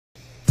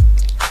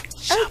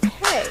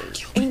Okay,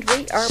 and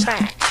we are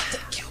back.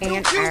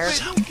 And our egg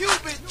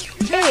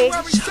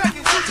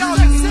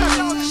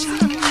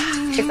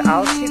is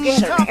all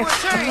together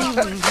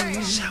now.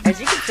 As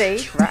you can see,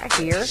 right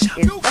here is the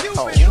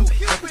hole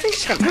that the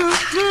fish come out.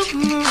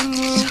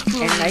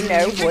 And they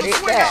know what it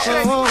does.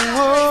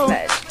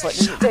 But what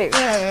does it do?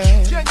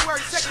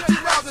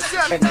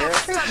 And there's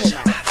a fish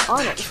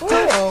on it. Look,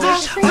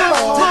 there's a sea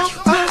ball.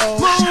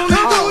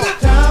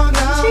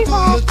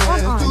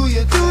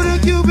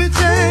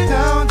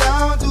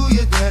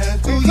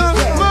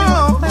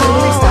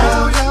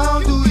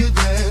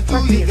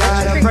 We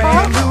got a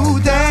brand new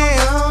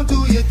dance.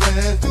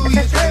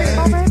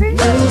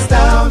 New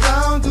style.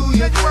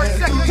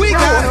 We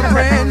got a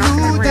brand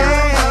new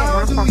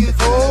dance.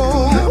 Oh,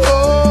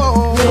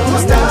 new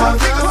style.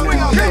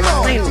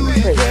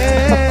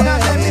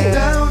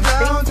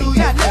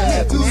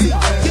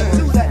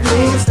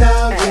 New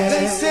style.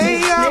 They say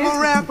I'm a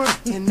rapper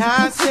and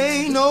I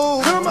say no.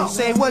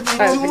 Say what you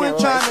doing,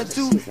 trying to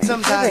do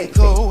sometimes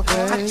go.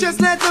 I just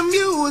let the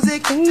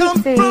music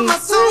come from my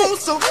soul,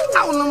 so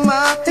all of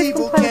my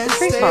people can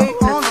stay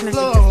on the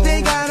floor.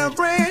 They got a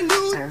brand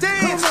new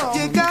dance.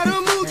 You gotta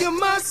move your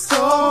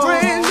muscle.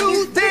 Brand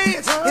new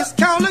dance. It's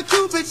called a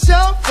Cupid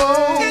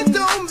Shuffle. It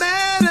don't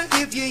matter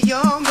if you're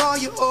young or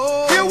you're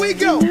old. Here we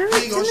go.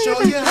 We gon'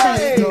 show you how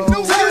it goes. To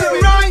the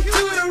right, to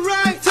the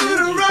right, to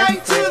the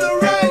right, to the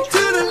right,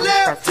 to the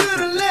left, to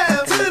the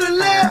left, to the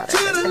left,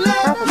 to the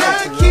left.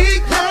 Now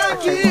kick, now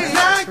kick,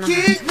 now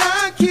kick,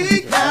 now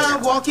kick. Now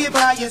walk it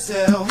by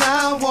yourself.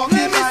 Now walk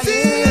it by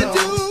yourself.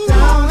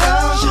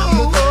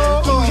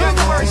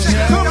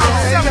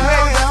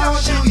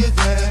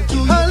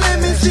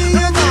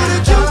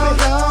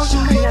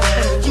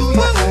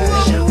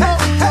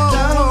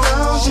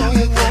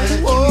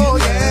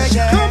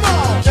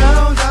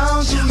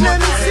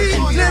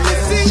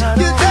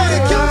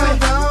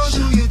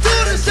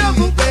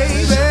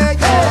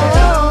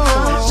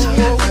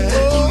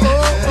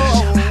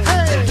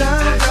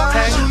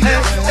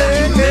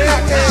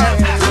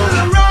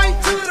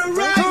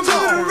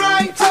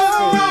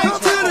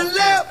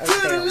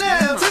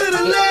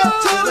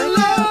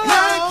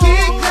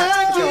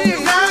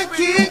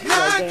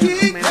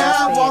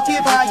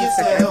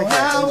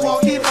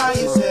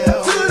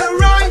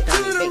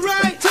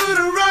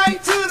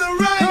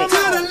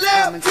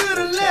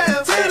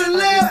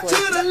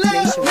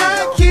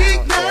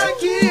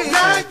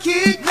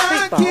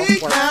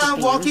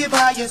 Now walk it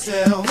by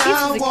yourself.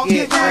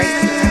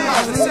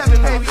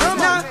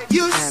 Now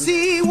you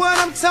see what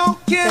I'm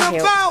talking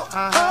about. I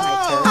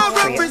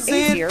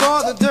represent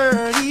for the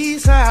dirty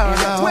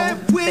south, where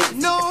we're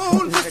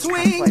known for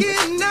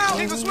swinging out.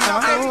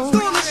 I'm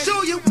gonna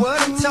show you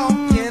what I'm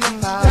talking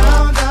about.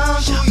 Down,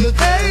 down, show you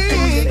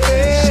hey,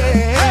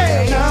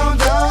 hey, down,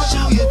 down,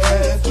 show you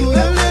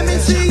well, let me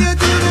see you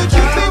do the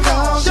Cupid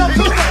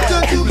shuffle, the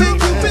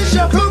Cupid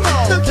shuffle,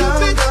 the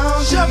Cupid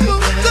shuffle,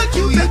 the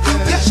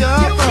Cupid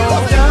shuffle.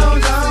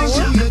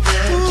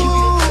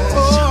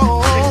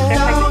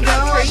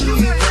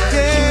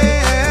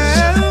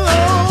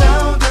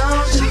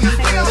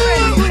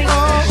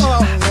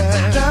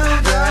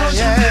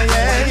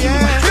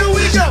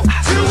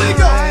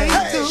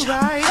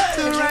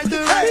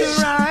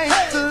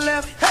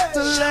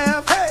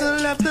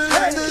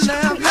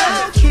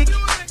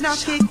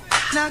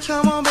 Now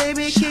come on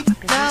baby, kick.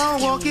 Now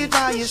walk it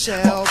by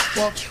yourself.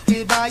 Walk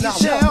it by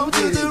yourself.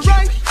 To the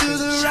right, to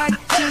the right,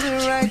 to the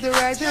right, the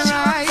right, the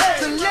right.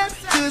 The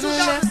left, to the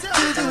left, to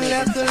the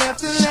left, the left,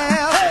 the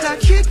left. Now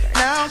kick,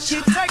 now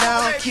kick,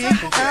 now kick,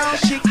 now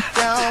kick.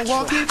 Now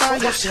walk it by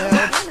yourself.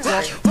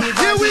 Walk it by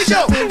Here we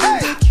go.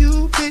 The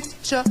Cupid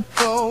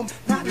shuffle.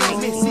 Now let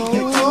me see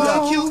you do the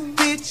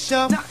Cupid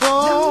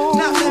shuffle.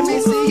 Now let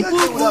me see you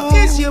do the.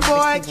 It's your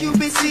boy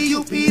Cupid,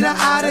 C-U-P, the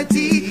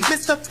I-D.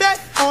 Mr. Fat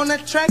on the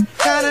track,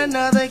 got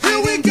another hit.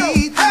 Here we go.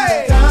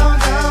 Hey. Down,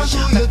 down, do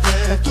your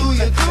dance, do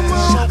your dance. Come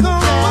on,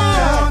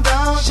 down,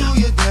 down, do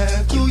your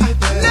dance, do your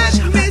dance.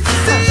 Let me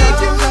see you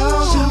do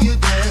your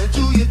dance,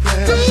 do your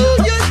dance. Do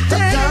your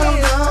dance. Down,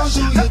 down,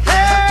 do your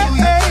dance, do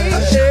your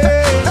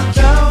dance.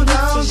 Down,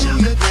 down, do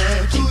your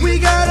dance. We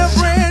got a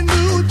brand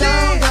new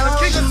dance.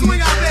 Kick a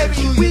swing out,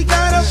 baby. We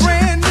got a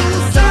brand new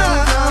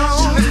sound.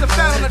 Mr.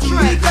 Fat on the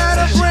track. We got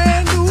a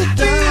brand new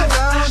feel.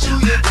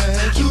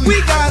 We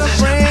got a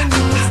brand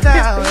new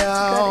style,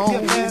 y'all. You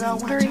better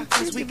watch out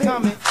 'cause we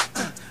coming.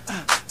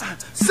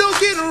 So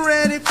get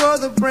ready for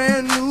the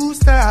brand new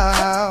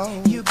style.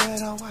 You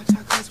better watch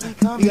out 'cause we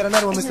coming. You got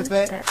another one, Mr.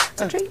 Fat? That's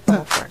the treat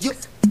ball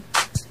works.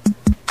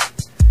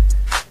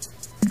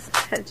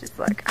 It's just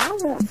like, I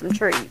want some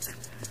treats.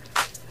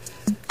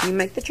 You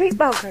make the treat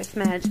ball, Chris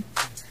Magic.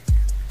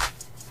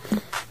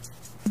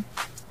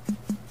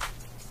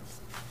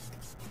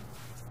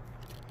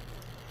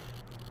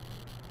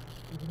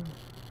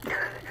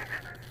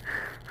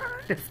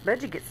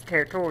 Budgie gets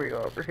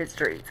territorial over his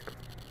treats.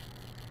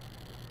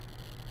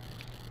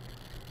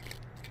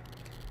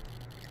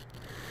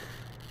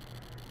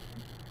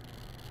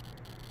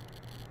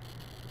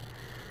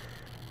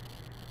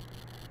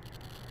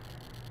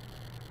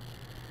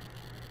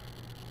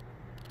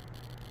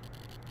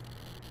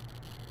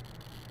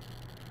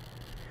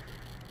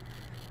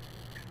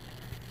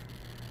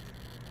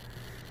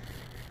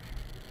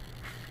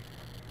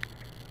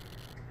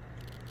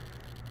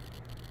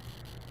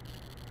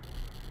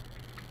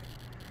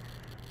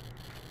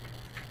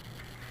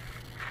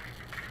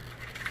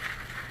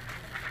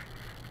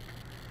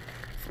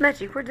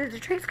 Smudgy, where did the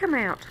treats come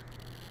out?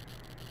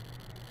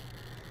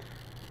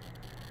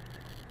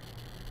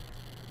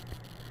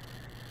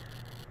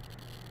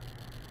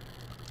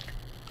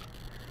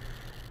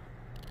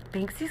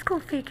 Binksy's gonna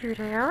figure it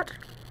out.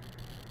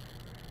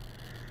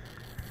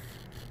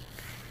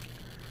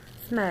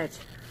 Smudge.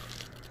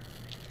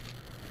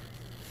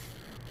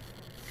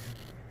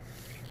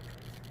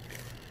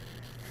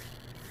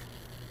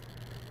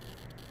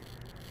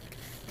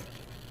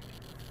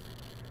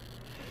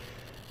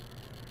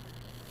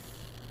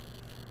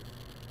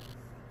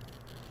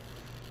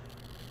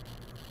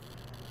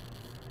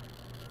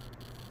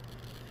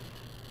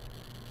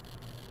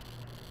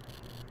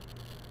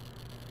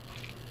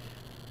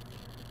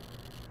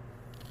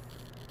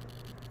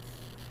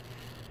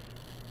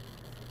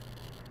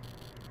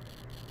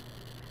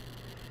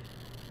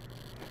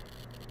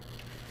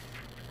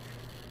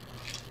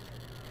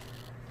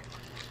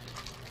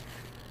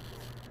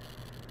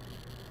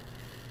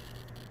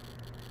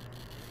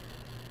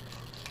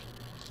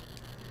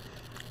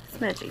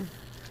 Smudgy.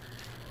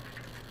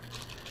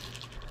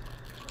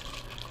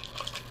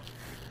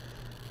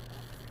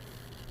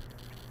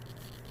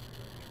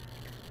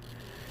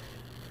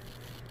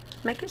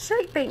 Make it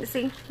shake,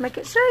 Binksy. Make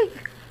it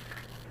shake.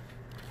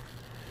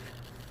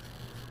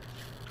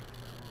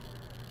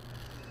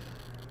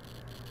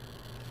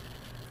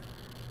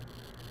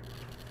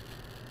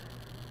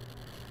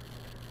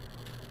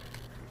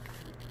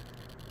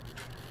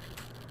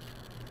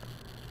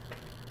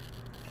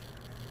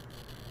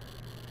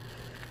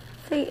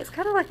 See, it's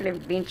kind of like an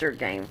adventure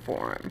game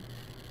for him.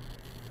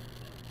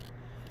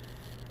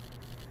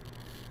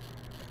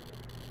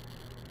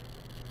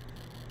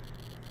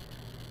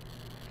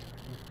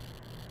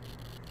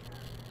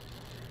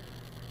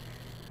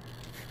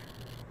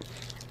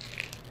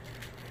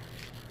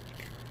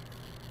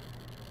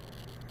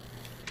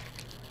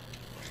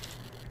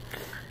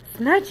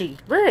 Smudgy,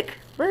 look,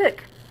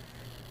 look.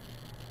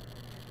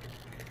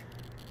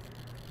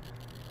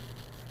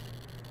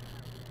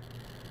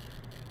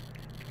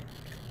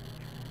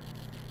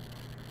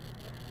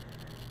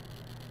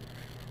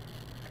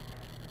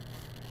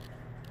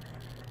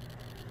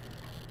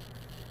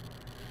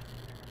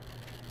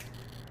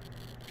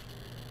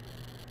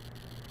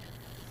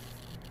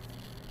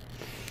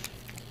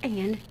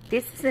 And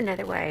this is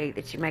another way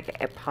that you make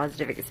a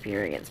positive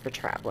experience for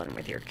traveling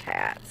with your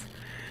cats.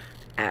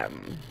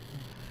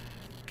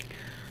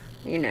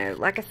 You know,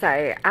 like I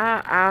say,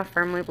 I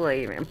firmly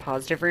believe in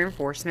positive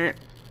reinforcement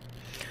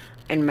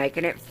and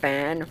making it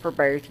fun for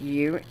both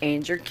you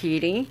and your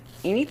kitty.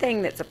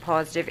 Anything that's a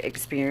positive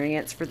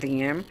experience for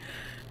them,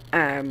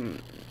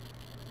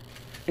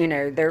 you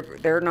know,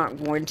 they're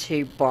not going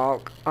to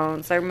balk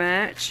on so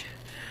much.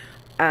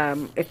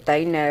 If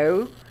they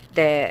know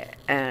that,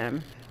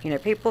 you know,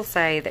 people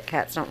say that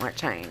cats don't like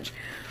change.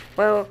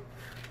 Well,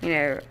 you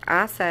know,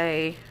 I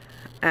say,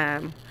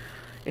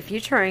 if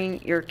you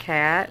train your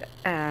cat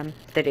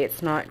that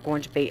it's not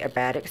going to be a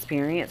bad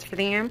experience for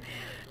them,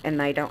 and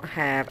they don't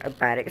have a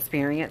bad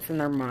experience in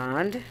their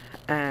mind,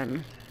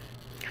 then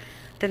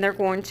they're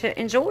going to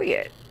enjoy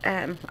it.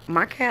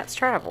 My cats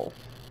travel.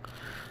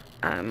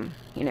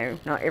 You know,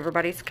 not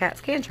everybody's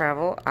cats can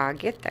travel. I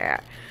get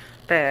that.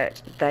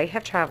 But they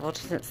have traveled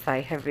since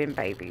they have been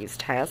babies.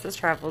 Taz has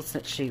traveled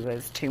since she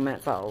was 2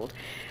 months old.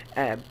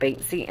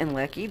 Binksy and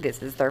Lucky,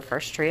 this is their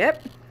first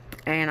trip.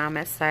 And I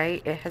must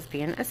say, it has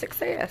been a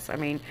success. I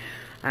mean,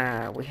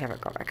 we haven't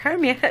got back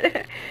home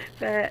yet,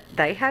 but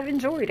they have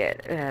enjoyed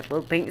it.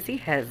 Little Binksy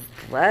has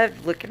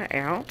loved looking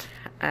out.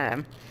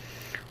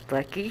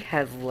 Lucky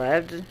has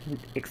loved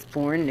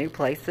exploring new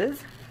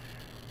places.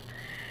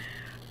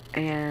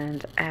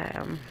 And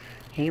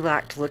he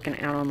liked looking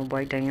out on the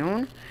way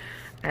down.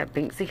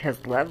 Binksy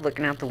has loved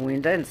looking out the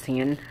window and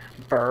seeing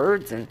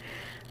birds and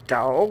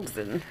dogs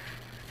and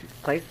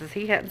places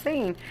he hadn't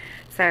seen.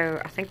 So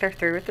I think they're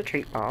through with the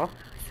treat ball.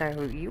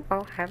 So you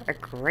all have a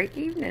great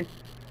evening.